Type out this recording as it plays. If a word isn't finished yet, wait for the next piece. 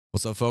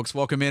What's up, folks?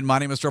 Welcome in. My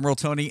name is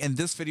DrumRollTony. In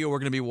this video, we're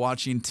going to be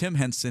watching Tim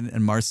Henson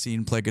and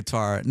Marcin play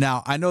guitar.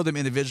 Now, I know them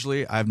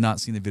individually. I have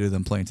not seen the video of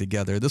them playing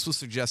together. This was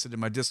suggested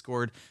in my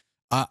Discord.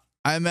 I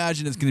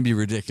imagine it's going to be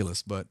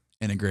ridiculous, but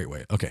in a great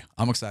way. Okay,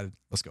 I'm excited.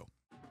 Let's go.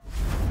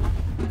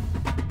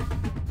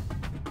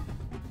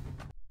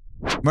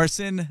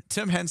 Marcin,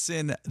 Tim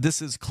Henson.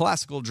 This is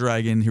Classical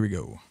Dragon. Here we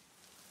go.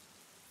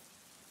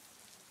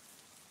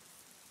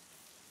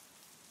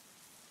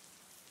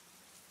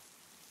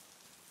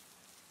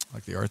 I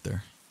like the art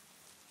there.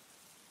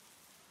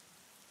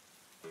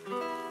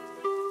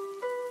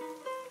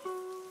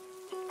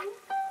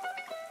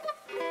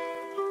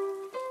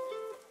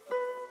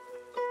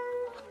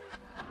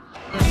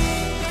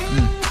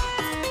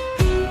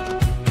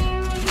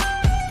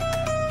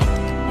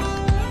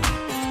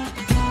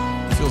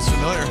 Feels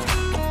familiar.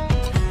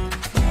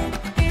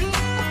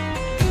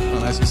 Oh,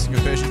 nice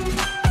syncopation.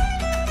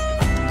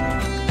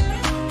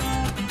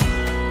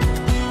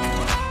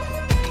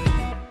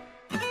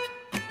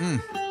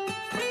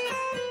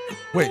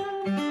 Wait.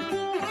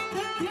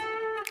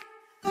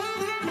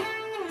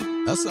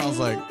 That sounds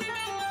like...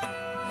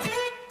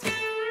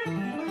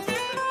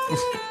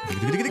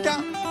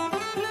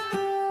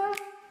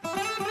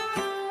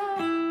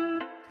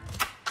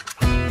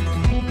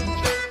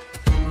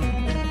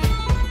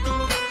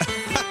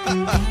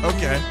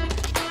 Okay.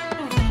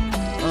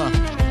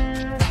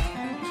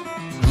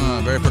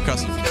 Very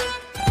percussive.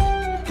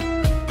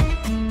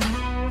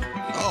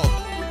 Oh.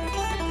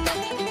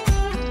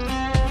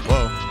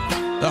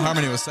 Whoa. The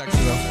harmony was sexy,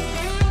 though.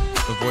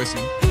 The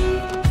voicing.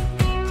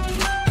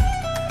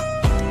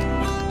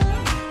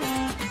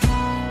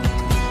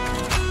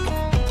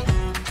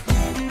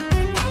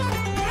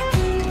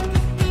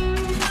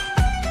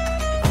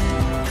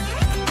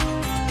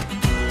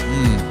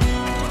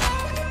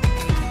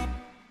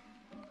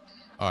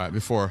 All right,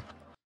 before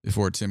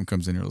Tim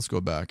comes in here, let's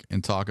go back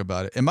and talk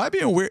about it. It might be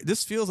a weird...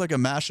 This feels like a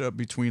mashup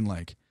between,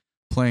 like,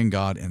 Playing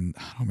God and...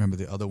 I don't remember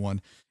the other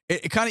one.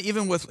 It kind of,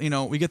 even with, you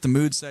know, we get the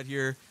mood set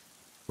here.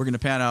 We're going to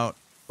pan out.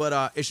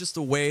 But it's just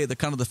the way, the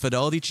kind of the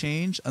fidelity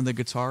change on the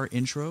guitar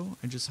intro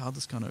and just how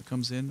this kind of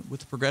comes in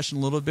with the progression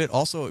a little bit.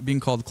 Also, it being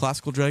called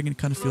Classical Dragon, it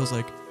kind of feels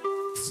like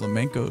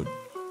flamenco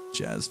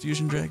jazz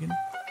fusion dragon.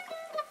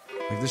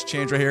 Like this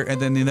change right here. And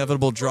then the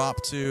inevitable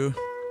drop to... You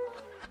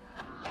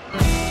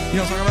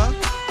know what I'm talking about?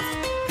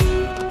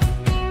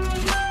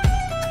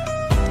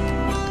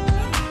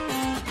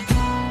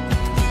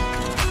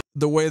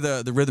 The way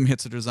the rhythm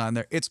hits are designed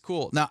there, it's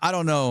cool. Now I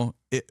don't know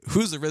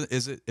who's the rhythm.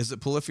 Is it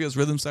Polyphia's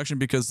rhythm section,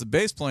 because the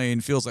bass playing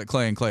feels like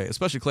Clay and Clay,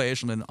 especially Clay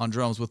Isherman on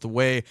drums with the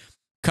way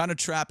kind of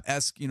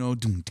trap-esque, you know,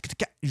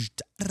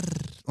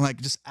 like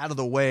just out of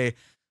the way,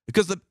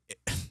 because the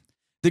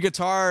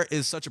guitar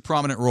is such a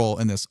prominent role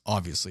in this.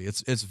 Obviously,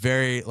 it's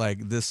very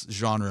like this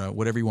genre,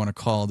 whatever you want to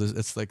call it.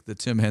 It's like the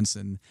Tim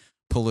Henson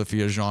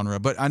Polyphia genre,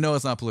 but I know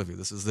it's not Polyphia.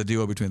 This is the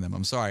duo between them.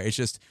 I'm sorry. It's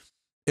just.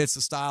 It's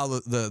the style,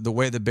 the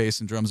way the bass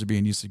and drums are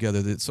being used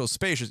together. It's so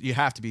spacious. You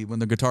have to be, when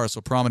the guitar is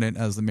so prominent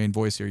as the main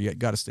voice here, you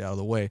got to stay out of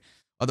the way.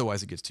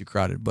 Otherwise, it gets too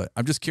crowded. But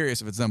I'm just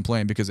curious if it's them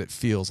playing, because it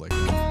feels like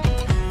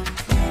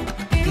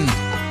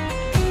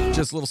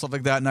just little stuff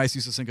like that. Nice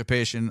use of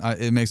syncopation.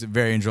 It makes it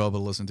very enjoyable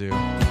to listen to.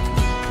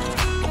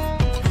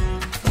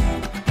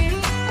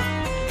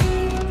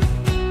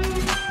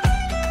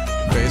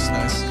 Bass,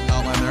 nice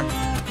outline there.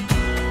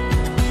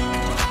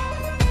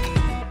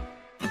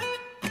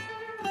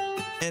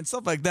 And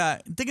stuff like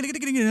that, and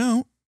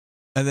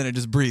then it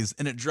just breathes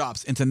and it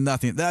drops into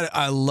nothing. That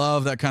I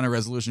love that kind of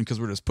resolution, because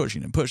we're just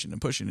pushing and pushing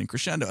and pushing and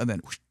crescendo, and then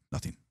whoosh,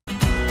 nothing.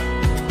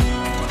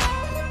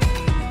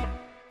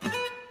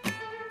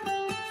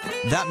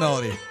 That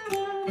melody,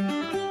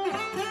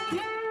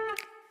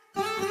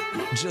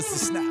 just the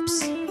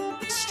snaps,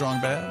 strong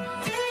bad.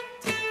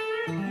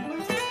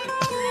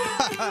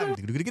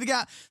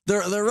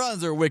 The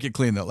runs are wicked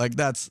clean though. Like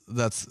that's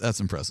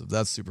impressive.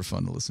 That's super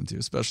fun to listen to,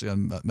 especially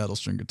on metal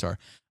string guitar.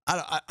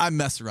 I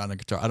mess around on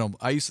guitar.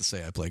 I used to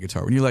say I play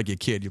guitar. When you're like a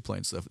kid, you're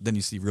playing stuff. Then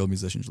you see real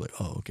musicians, you're like,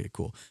 oh, okay,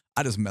 cool.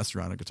 I just mess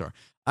around on guitar.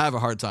 I have a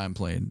hard time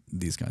playing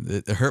these kinds.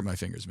 It hurt my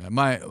fingers, man.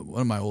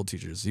 One of my old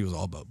teachers, he was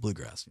all about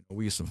bluegrass. You know,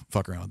 we used to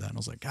fuck around with that, and I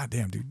was like, God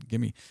damn, dude, give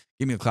me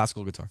a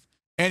classical guitar.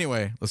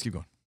 Anyway, let's keep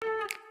going.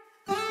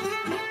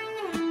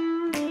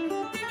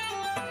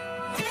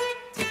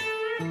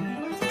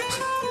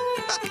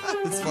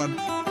 It's fun.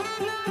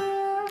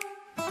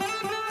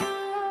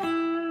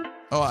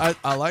 Oh,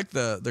 I like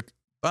the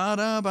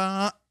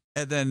ba-da-ba,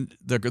 and then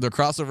the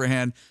crossover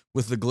hand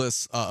with the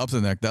gliss up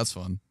the neck. That's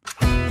fun.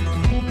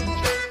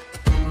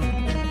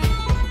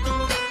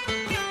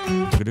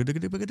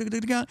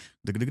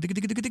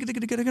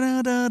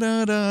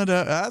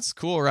 That's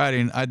cool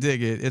writing. I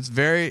dig it. It's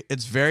very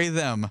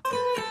them.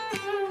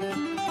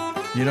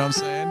 You know what I'm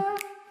saying?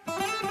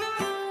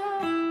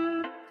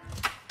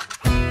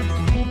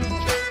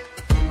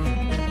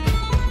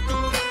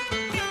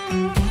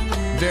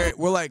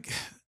 We're like,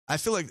 I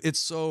feel like it's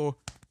so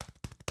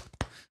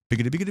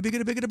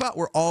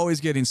we're always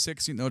getting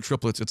 16-note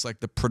triplets. It's like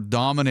the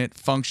predominant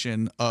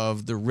function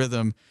of the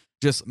rhythm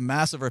just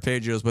massive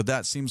arpeggios, but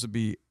that seems to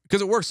be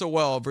because it works so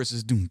well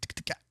versus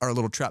our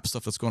little trap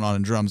stuff that's going on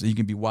in drums. You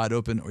can be wide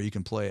open or you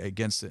can play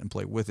against it and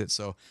play with it.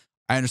 So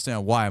I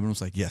understand why. I'm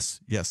just like, yes,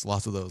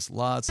 lots of those,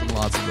 lots and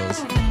lots of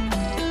those.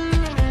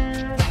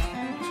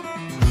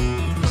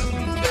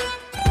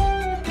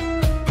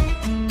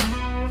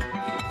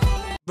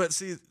 But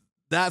see,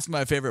 that's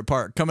my favorite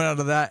part. Coming out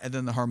of that and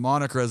then the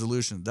harmonic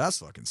resolution. That's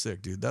fucking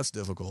sick, dude. That's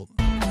difficult.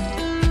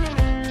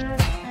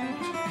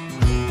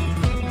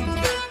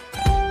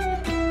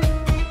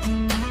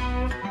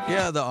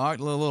 Yeah, the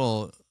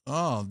little,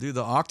 oh, dude,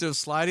 the octave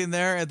sliding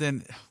there. And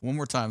then one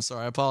more time.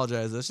 Sorry, I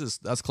apologize.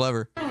 That's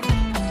clever.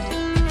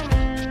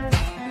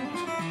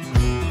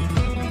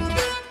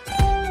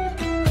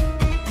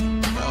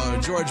 Oh,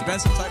 George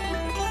Benson type.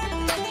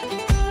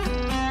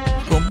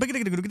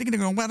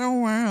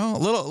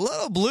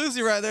 Little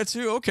bluesy right there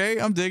too. Okay,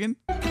 I'm digging.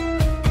 The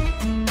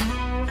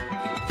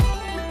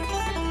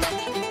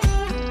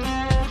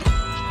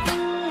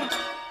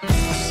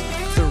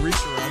reach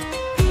around.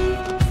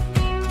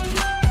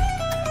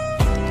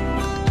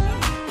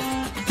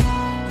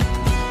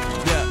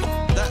 Yeah,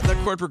 that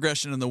chord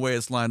progression and the way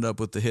it's lined up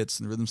with the hits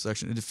and the rhythm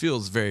section, it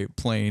feels very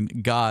plain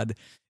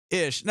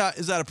God-ish. Now,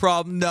 is that a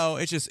problem? No,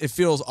 it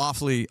feels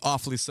awfully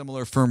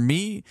similar for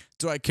me.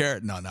 Do I care?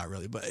 No, not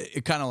really. But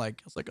it kind of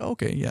like, it's like, oh,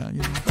 okay, yeah.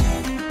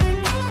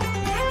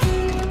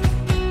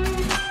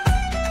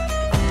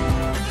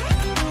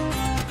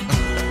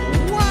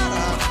 What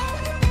up?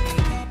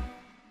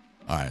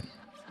 All right,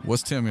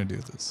 what's Tim gonna do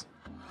with this?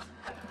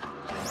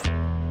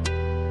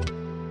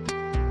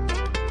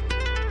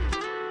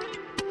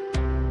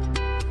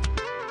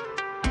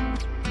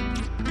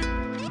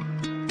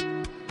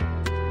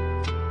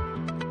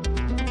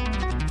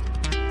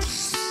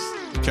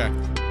 Okay.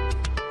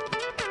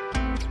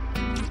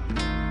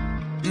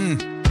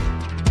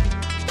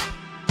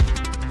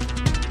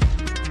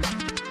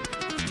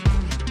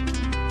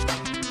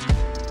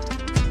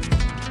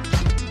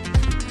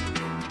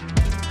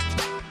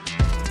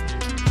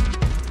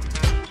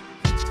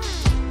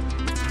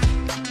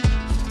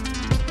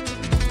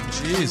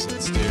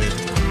 Jesus, dude.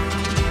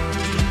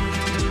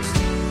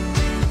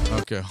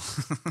 Okay.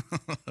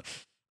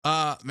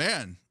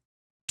 Man,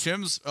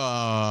 Tim's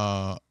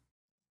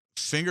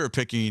finger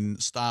picking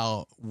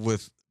style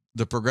with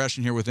the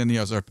progression here within the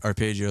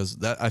arpeggios,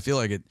 that I feel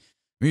like it.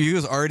 I mean, he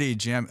was already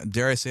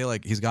dare I say,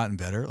 like, he's gotten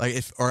better.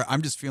 Like, or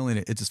I'm just feeling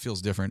it. It just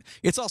feels different.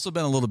 It's also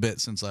been a little bit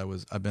since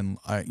when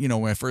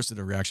I first did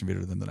a reaction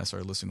video to them, then I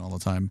started listening all the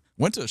time.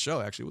 Went to a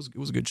show, actually. It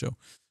was a good show.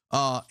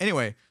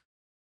 Anyway,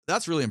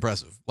 that's really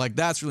impressive. Like,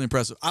 that's really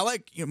impressive. I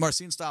like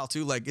Marcin's style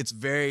too. Like, it's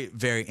very,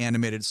 very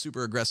animated,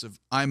 super aggressive.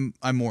 I'm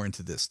more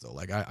into this though.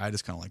 Like, I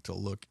just kind of like to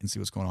look and see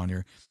what's going on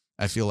here.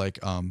 I feel like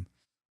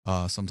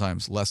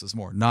sometimes less is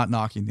more. Not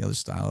knocking the other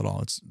style at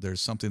all. There's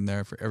something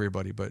there for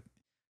everybody, but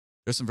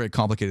there's some very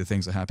complicated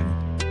things that happen.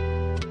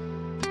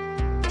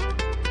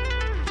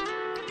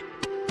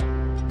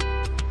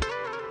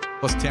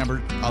 Plus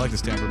timbre. I like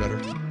this timbre better.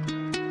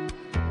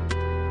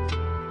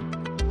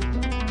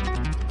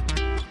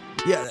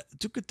 Yeah,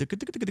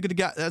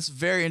 that's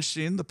very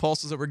interesting. The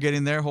pulses that we're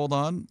getting there. Hold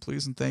on,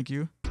 please and thank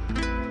you.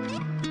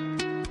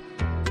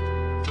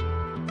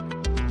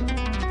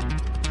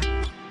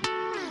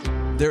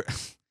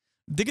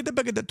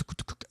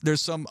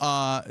 There's some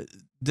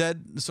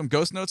some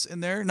ghost notes in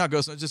there. Not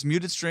ghost notes, just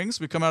muted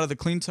strings. We come out of the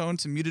clean tone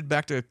to muted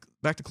back to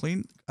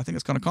clean. I think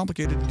it's kind of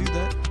complicated to do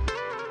that.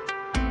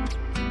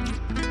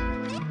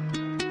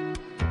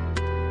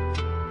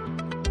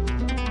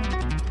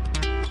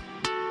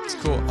 It's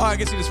cool. Oh, I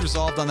guess he just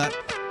resolved on that.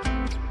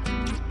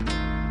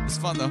 It's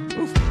fun though.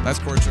 Oof, nice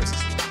chord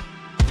choices.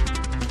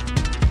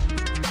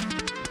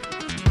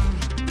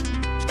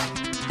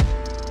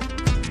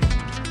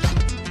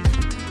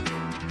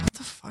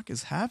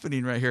 Is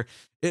happening right here.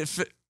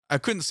 I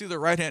couldn't see the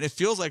right hand. It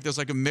feels like there's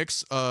like a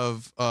mix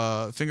of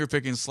finger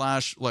picking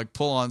 / like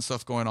pull on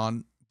stuff going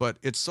on, but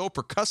it's so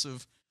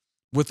percussive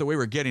with the way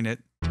we're getting it.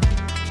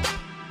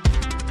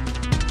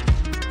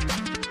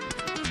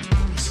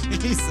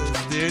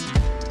 Jesus, dude.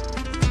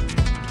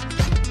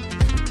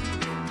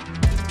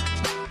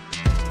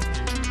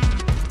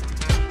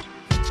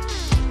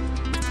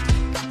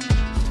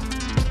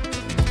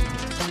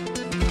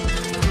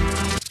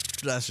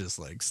 That's just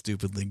like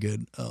stupidly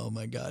good. Oh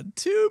my god,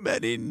 too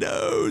many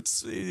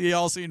notes.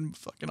 Y'all seen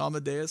fucking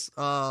Amadeus?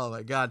 Oh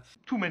my god,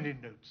 too many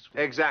notes.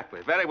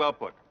 Exactly, very well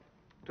put.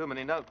 Too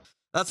many notes.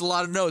 That's a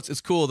lot of notes.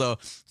 It's cool though.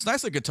 It's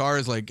nice that guitar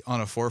is like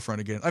on a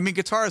forefront again. I mean,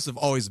 guitarists have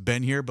always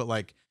been here, but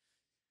like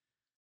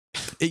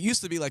it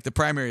used to be like the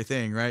primary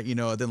thing, right? You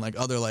know, then like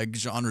other like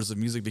genres of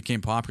music became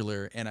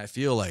popular, and I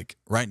feel like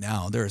right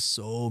now there are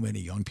so many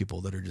young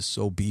people that are just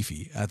so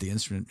beefy at the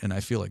instrument, and I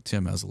feel like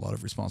Tim has a lot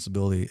of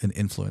responsibility and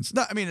influence.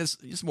 I mean,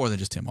 it's more than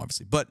just Tim,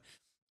 obviously, but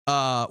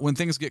when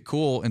things get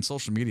cool, and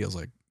social media is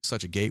like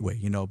such a gateway,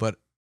 you know. But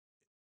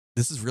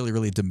this is really,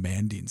 really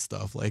demanding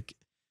stuff. Like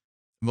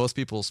most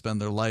people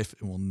spend their life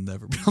and will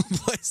never be able to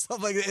play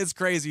stuff like that. It's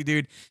crazy,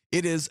 dude.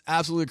 It is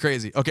absolutely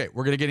crazy. Okay,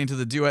 we're gonna get into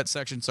the duet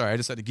section. Sorry, I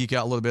just had to geek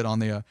out a little bit on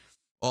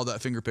all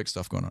that finger pick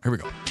stuff going on. Here we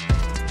go.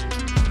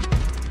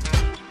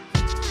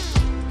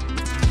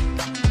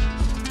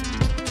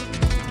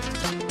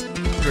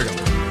 Here we go.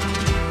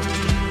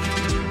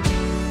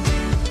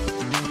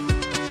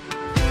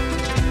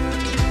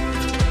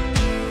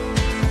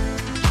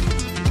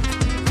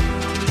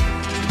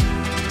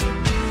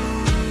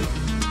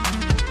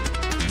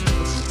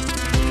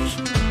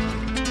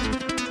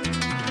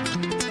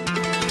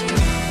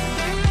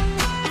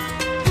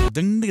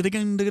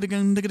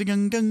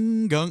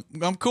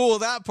 I'm cool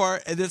with that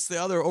part, and it's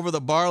the other over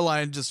the bar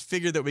line just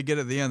figure that we get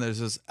at the end. That's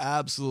just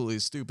absolutely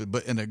stupid,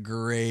 but in a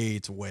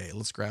great way.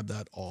 Let's grab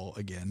that all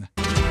again.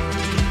 It's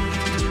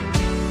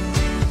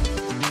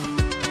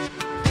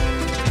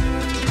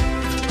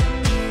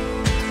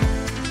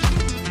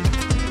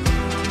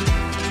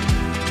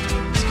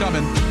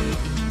coming.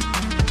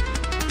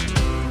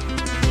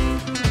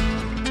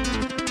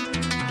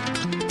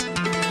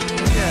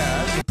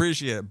 Yeah, I just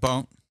appreciate it.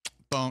 Bump,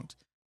 bump.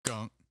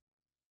 Gunk.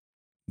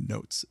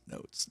 Notes,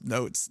 notes,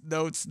 notes,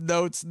 notes,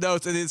 notes,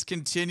 notes. And it's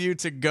continued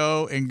to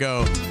go and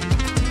go.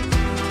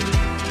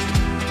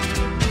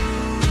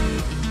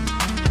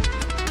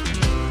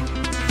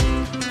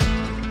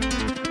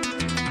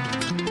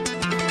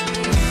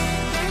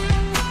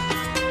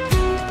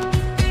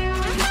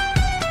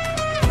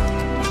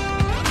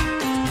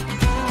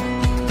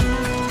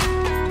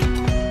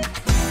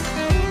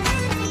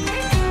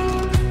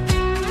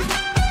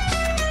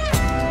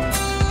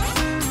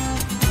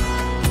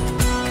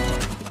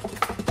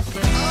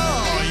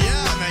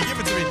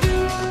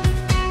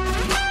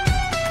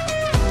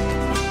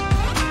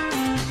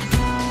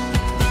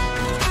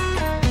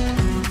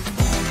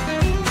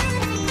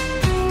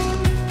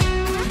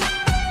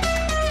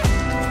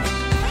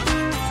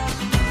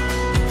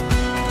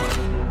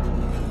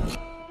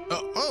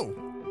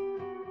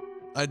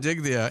 I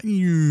dig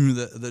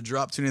the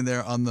drop tuning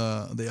there on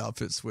the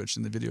outfit switch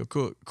in the video.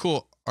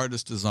 Cool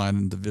artist design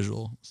and the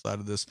visual side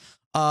of this.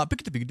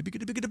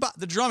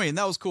 The drumming,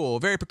 that was cool.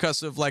 Very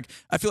percussive. Like,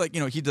 I feel like,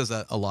 he does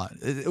that a lot.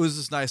 It was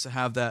just nice to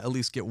have that, at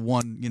least get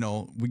one,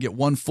 we get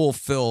one full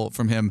fill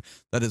from him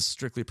that is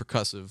strictly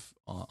percussive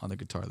on the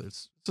guitar.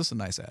 It's just a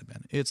nice ad,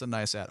 man. It's a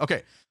nice ad.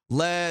 Okay,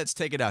 let's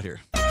take it out here.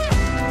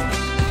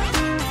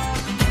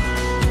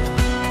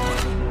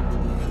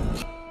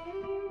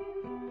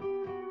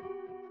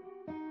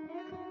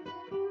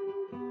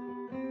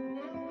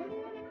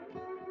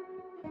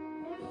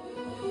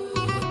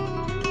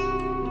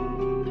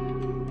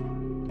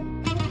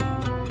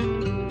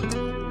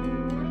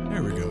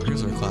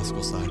 Here's our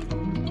classical side.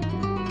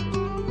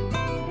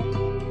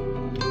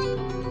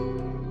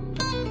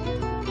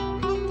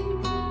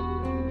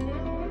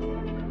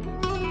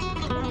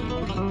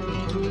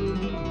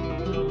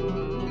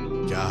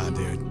 God,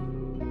 dude.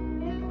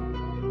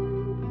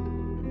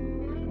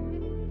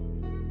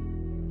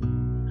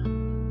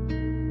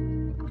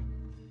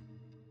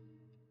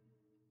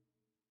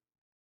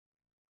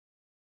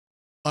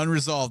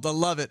 Unresolved. I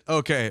love it.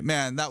 Okay,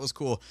 man, that was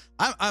cool.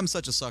 I'm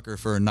such a sucker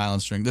for nylon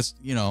string. This,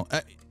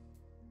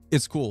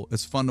 it's cool.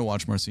 It's fun to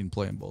watch Marcin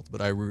play in both,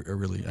 but I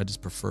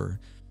just prefer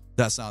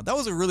that sound. That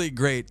was a really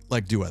great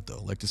duet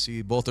though. Like to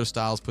see both their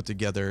styles put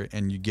together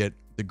and you get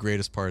the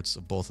greatest parts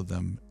of both of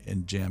them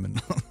and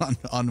jamming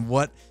on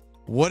what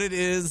it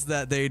is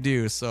that they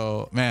do.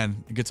 So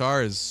man,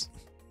 guitar is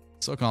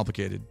so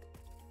complicated,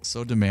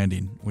 so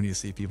demanding when you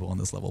see people on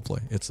this level play.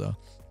 It's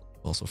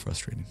also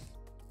frustrating,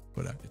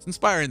 but it's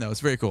inspiring though. It's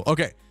very cool.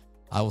 Okay,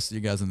 I will see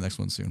you guys in the next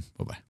one soon. Bye bye.